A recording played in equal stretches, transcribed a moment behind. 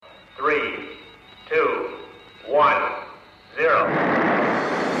3, 2, 1, 0.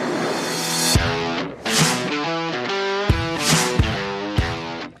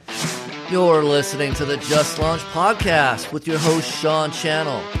 You're listening to the Just Launch podcast with your host, Sean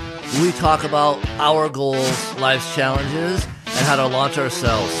Channel. We talk about our goals, life's challenges, and how to launch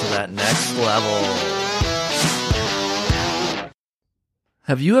ourselves to that next level.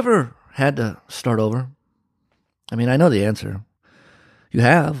 Have you ever had to start over? I mean, I know the answer. You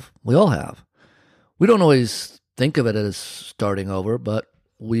have. We all have. We don't always think of it as starting over, but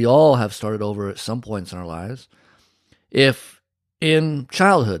we all have started over at some points in our lives. If in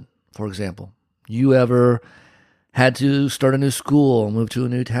childhood, for example, you ever had to start a new school or move to a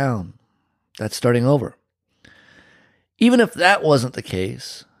new town, that's starting over. Even if that wasn't the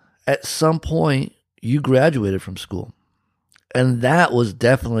case, at some point you graduated from school. And that was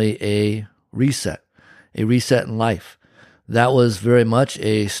definitely a reset in life. That was very much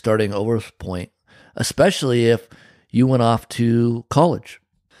a starting over point, especially if you went off to college.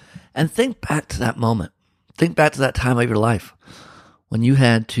 And think back to that moment. Think back to that time of your life when you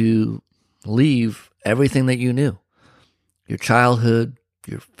had to leave everything that you knew. Your childhood,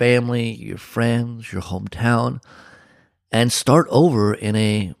 your family, your friends, your hometown, and start over in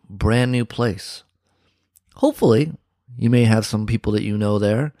a brand new place. Hopefully, you may have some people that you know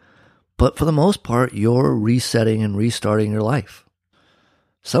there, but for the most part, you're resetting and restarting your life.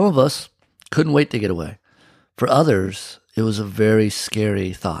 Some of us couldn't wait to get away. For others, it was a very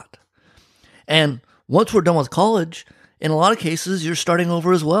scary thought. And once we're done with college, in a lot of cases, you're starting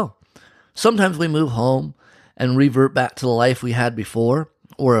over as well. Sometimes we move home and revert back to the life we had before,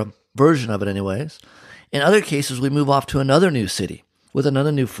 or a version of it anyways. In other cases, we move off to another new city with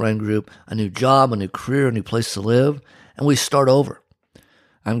another new friend group, a new job, a new career, a new place to live, and we start over.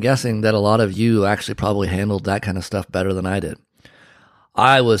 I'm guessing that a lot of you actually probably handled that kind of stuff better than I did.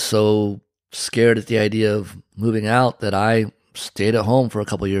 I was so scared at the idea of moving out that I stayed at home for a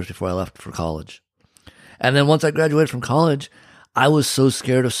couple years before I left for college. And then once I graduated from college, I was so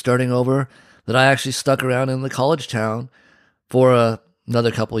scared of starting over that I actually stuck around in the college town for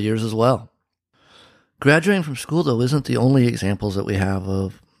another couple of years as well. Graduating from school, though, isn't the only examples that we have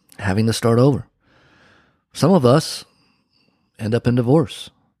of having to start over. Some of us end up in divorce.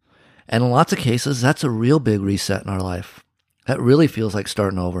 And in lots of cases, that's a real big reset in our life. That really feels like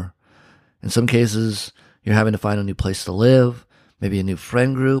starting over. In some cases, you're having to find a new place to live, maybe a new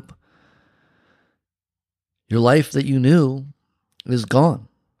friend group. Your life that you knew is gone,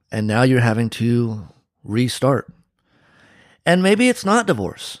 and now you're having to restart. And maybe it's not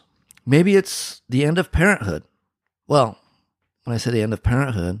divorce. Maybe it's the end of parenthood. Well, when I say the end of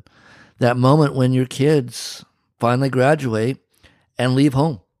parenthood, that moment when your kids finally graduate and leave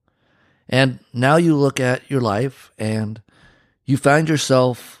home. And now you look at your life and you find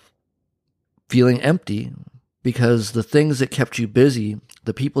yourself feeling empty because the things that kept you busy,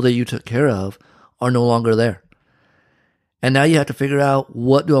 the people that you took care of, are no longer there. And now you have to figure out,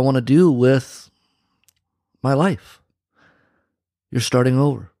 what do I want to do with my life? You're starting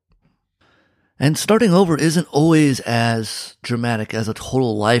over. And starting over isn't always as dramatic as a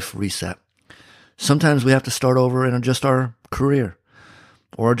total life reset. Sometimes we have to start over in just our career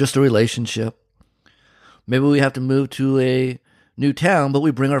or just a relationship. Maybe we have to move to a new town, but we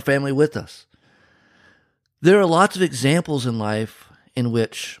bring our family with us. There are lots of examples in life in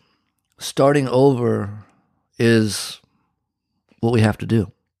which starting over is what we have to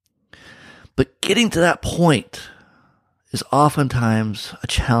do. But getting to that point is oftentimes a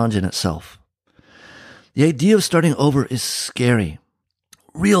challenge in itself. The idea of starting over is scary,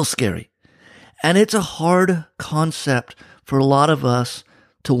 real scary. And it's a hard concept for a lot of us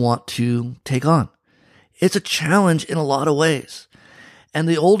to want to take on. It's a challenge in a lot of ways. And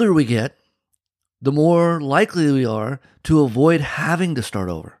the older we get, the more likely we are to avoid having to start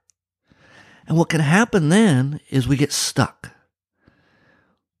over. And what can happen then is we get stuck.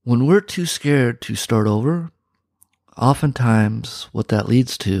 When we're too scared to start over, oftentimes what that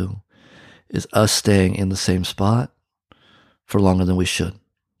leads to is us staying in the same spot for longer than we should.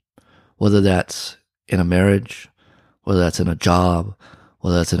 Whether that's in a marriage, whether that's in a job,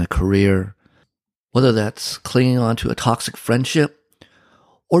 whether that's in a career, whether that's clinging on to a toxic friendship,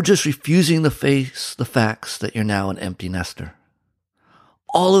 or just refusing to face the facts that you're now an empty nester.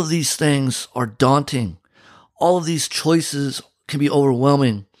 All of these things are daunting. All of these choices can be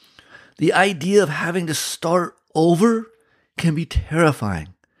overwhelming. The idea of having to start over can be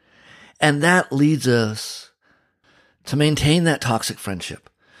terrifying. And that leads us to maintain that toxic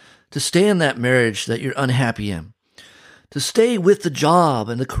friendship, to stay in that marriage that you're unhappy in, to stay with the job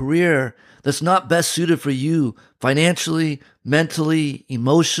and the career that's not best suited for you financially, mentally,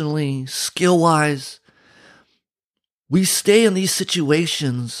 emotionally, skill-wise. We stay in these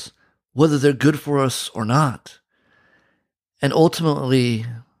situations whether they're good for us or not. And ultimately,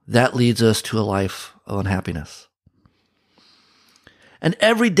 that leads us to a life of unhappiness. And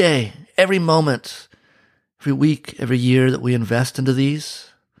every day, every moment, every week, every year that we invest into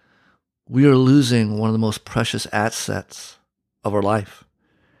these, we are losing one of the most precious assets of our life.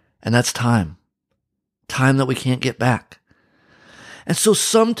 And that's time. Time that we can't get back. And so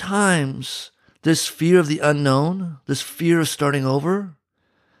sometimes this fear of the unknown, this fear of starting over,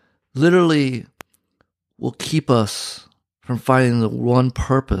 literally will keep us from finding the one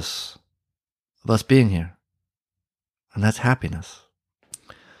purpose of us being here. And that's happiness.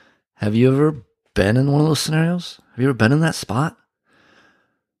 Have you ever been in one of those scenarios? Have you ever been in that spot?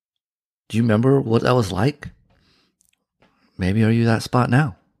 Do you remember what that was like? Maybe are you that spot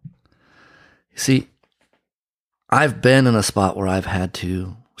now? You see, I've been in a spot where I've had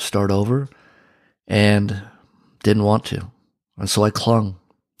to start over and didn't want to. And so I clung.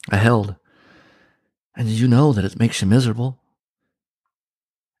 I held. And you know that it makes you miserable.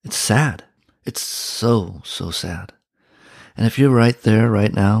 It's sad. It's so, so sad. And if you're right there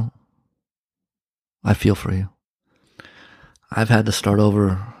right now, I feel for you. I've had to start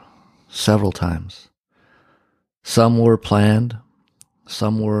over several times. Some were planned.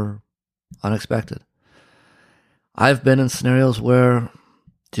 Some were unexpected. I've been in scenarios where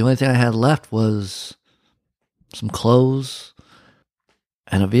the only thing I had left was some clothes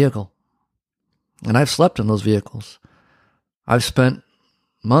and a vehicle. And I've slept in those vehicles. I've spent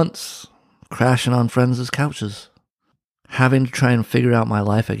months crashing on friends' couches, having to try and figure out my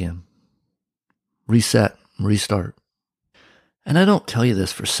life again. Reset, restart. And I don't tell you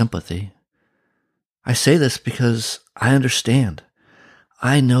this for sympathy. I say this because I understand.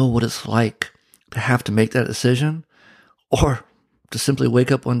 I know what it's like to have to make that decision or to simply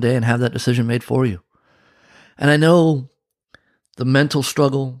wake up one day and have that decision made for you. And I know the mental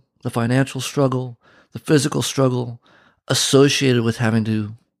struggle, the financial struggle, the physical struggle associated with having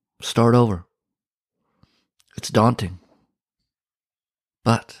to start over. It's daunting.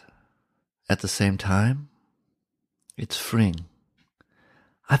 But at the same time, it's freeing.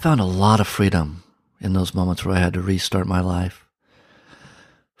 I found a lot of freedom in those moments where I had to restart my life.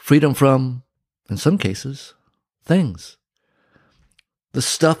 Freedom from, in some cases, things. The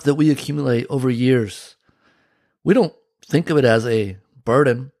stuff that we accumulate over years. We don't think of it as a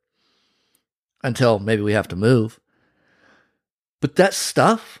burden until maybe we have to move. But that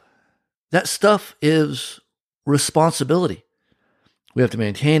stuff is responsibility. We have to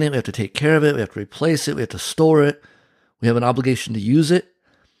maintain it. We have to take care of it. We have to replace it. We have to store it. We have an obligation to use it.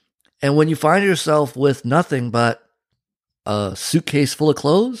 And when you find yourself with nothing but a suitcase full of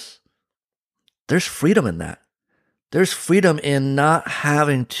clothes, there's freedom in that. There's freedom in not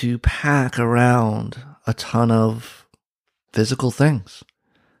having to pack around a ton of physical things.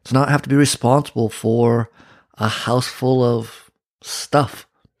 To not have to be responsible for a house full of stuff.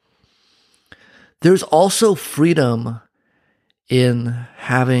 There's also freedom in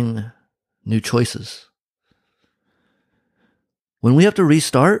having new choices. When we have to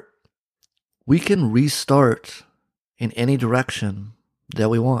restart, we can restart in any direction that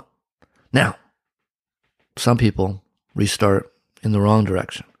we want. Now, some people restart in the wrong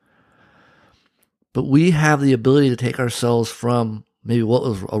direction. But we have the ability to take ourselves from maybe what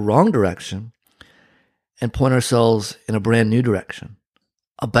was a wrong direction and point ourselves in a brand new direction,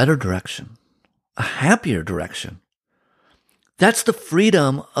 a better direction, a happier direction. That's the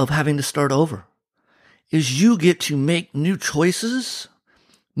freedom of having to start over, is you get to make new choices,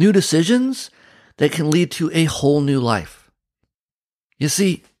 new decisions that can lead to a whole new life. You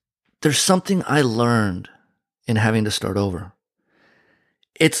see, there's something I learned in having to start over.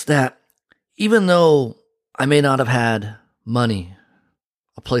 It's that even though I may not have had money,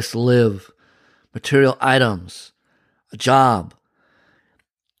 a place to live, material items, a job,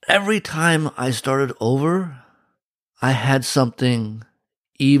 every time I started over, I had something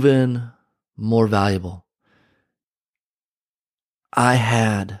even more valuable. I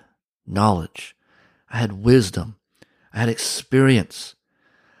had knowledge. I had wisdom. I had experience.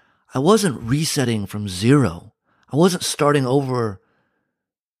 I wasn't resetting from zero. I wasn't starting over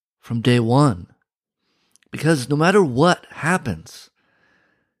from day one. Because no matter what happens,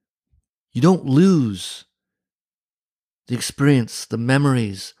 you don't lose the experience, the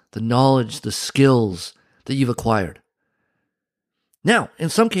memories, the knowledge, the skills that you've acquired. Now, in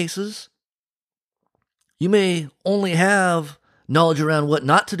some cases, you may only have knowledge around what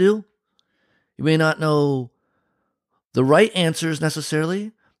not to do. You may not know the right answers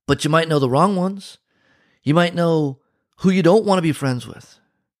necessarily, But you might know the wrong ones. You might know who you don't want to be friends with.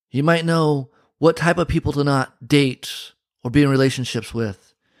 You might know what type of people to not date or be in relationships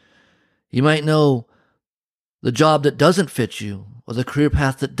with. You might know the job that doesn't fit you or the career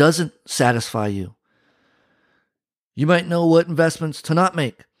path that doesn't satisfy you. You might know what investments to not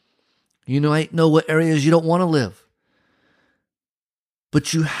make. You might know what areas you don't want to live.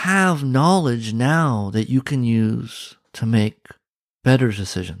 But you have knowledge now that you can use to make better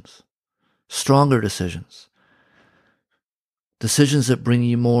decisions, stronger decisions, decisions that bring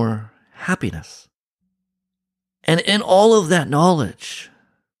you more happiness. And in all of that knowledge,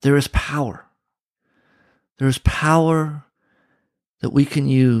 there is power. There is power that we can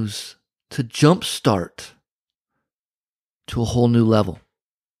use to jumpstart to a whole new level.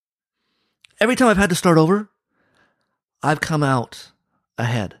 Every time I've had to start over, I've come out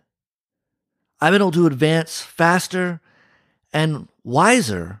ahead. I've been able to advance faster and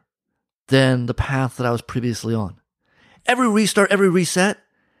wiser than the path that I was previously on. Every restart, every reset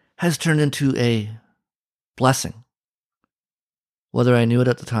has turned into a blessing, whether I knew it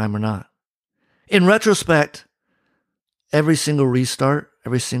at the time or not. In retrospect, every single restart,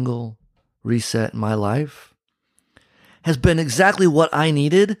 every single reset in my life has been exactly what I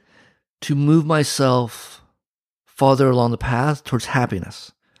needed to move myself farther along the path towards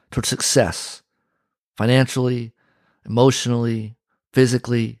happiness, towards success, financially, emotionally,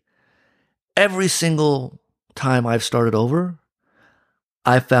 physically. Every single time I've started over,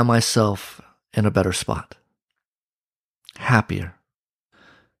 I found myself in a better spot, happier.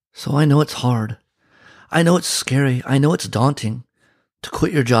 So I know it's hard. I know it's scary. I know it's daunting to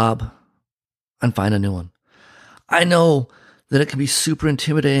quit your job and find a new one. I know that it can be super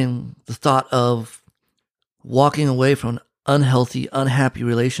intimidating, the thought of walking away from an unhealthy, unhappy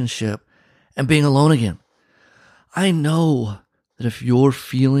relationship and being alone again. I know that if you're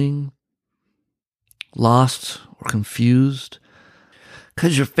feeling lost or confused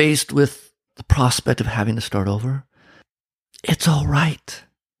because you're faced with the prospect of having to start over, it's all right.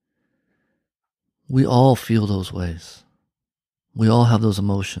 We all feel those ways. We all have those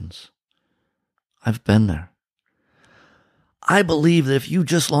emotions. I've been there. I believe that if you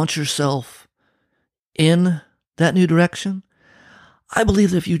just launch yourself in that new direction, I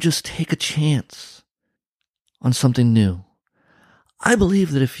believe that if you just take a chance on something new, I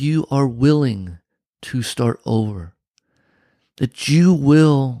believe that if you are willing to start over, that you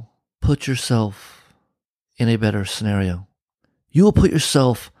will put yourself in a better scenario. You will put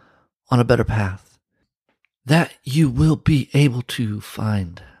yourself on a better path. That you will be able to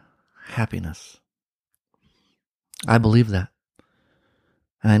find happiness. I believe that.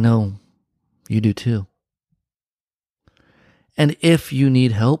 And I know you do too. And if you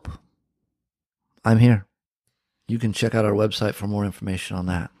need help, I'm here. You can check out our website for more information on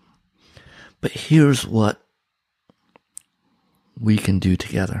that. But here's what we can do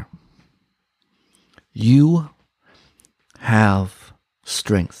together. You have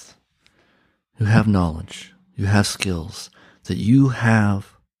strength. You have knowledge. You have skills that you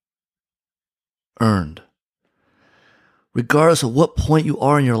have earned. Regardless of what point you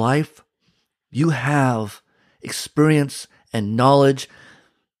are in your life, you have experience and knowledge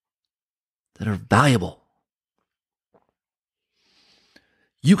that are valuable.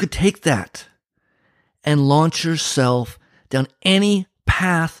 You could take that and launch yourself down any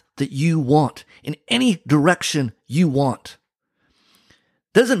path that you want, in any direction you want.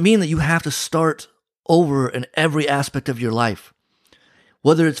 Doesn't mean that you have to start over in every aspect of your life.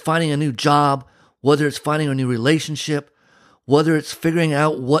 Whether it's finding a new job, whether it's finding a new relationship, whether it's figuring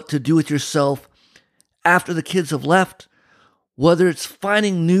out what to do with yourself after the kids have left, whether it's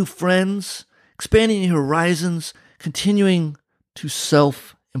finding new friends, expanding your horizons, continuing to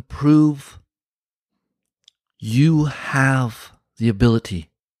self-improve, you have the ability.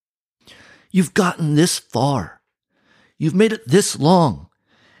 You've gotten this far. You've made it this long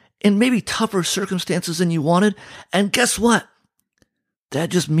in maybe tougher circumstances than you wanted. And guess what? That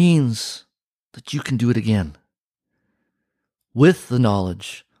just means that you can do it again. With the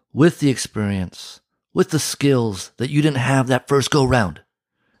knowledge, with the experience, with the skills that you didn't have that first go round.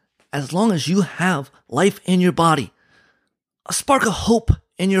 As long as you have life in your body, a spark of hope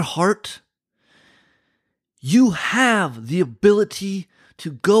in your heart, you have the ability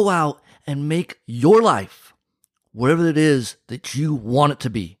to go out and make your life whatever it is that you want it to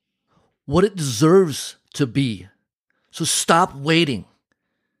be, what it deserves to be. So stop waiting.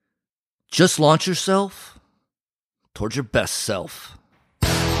 Just launch yourself towards your best self.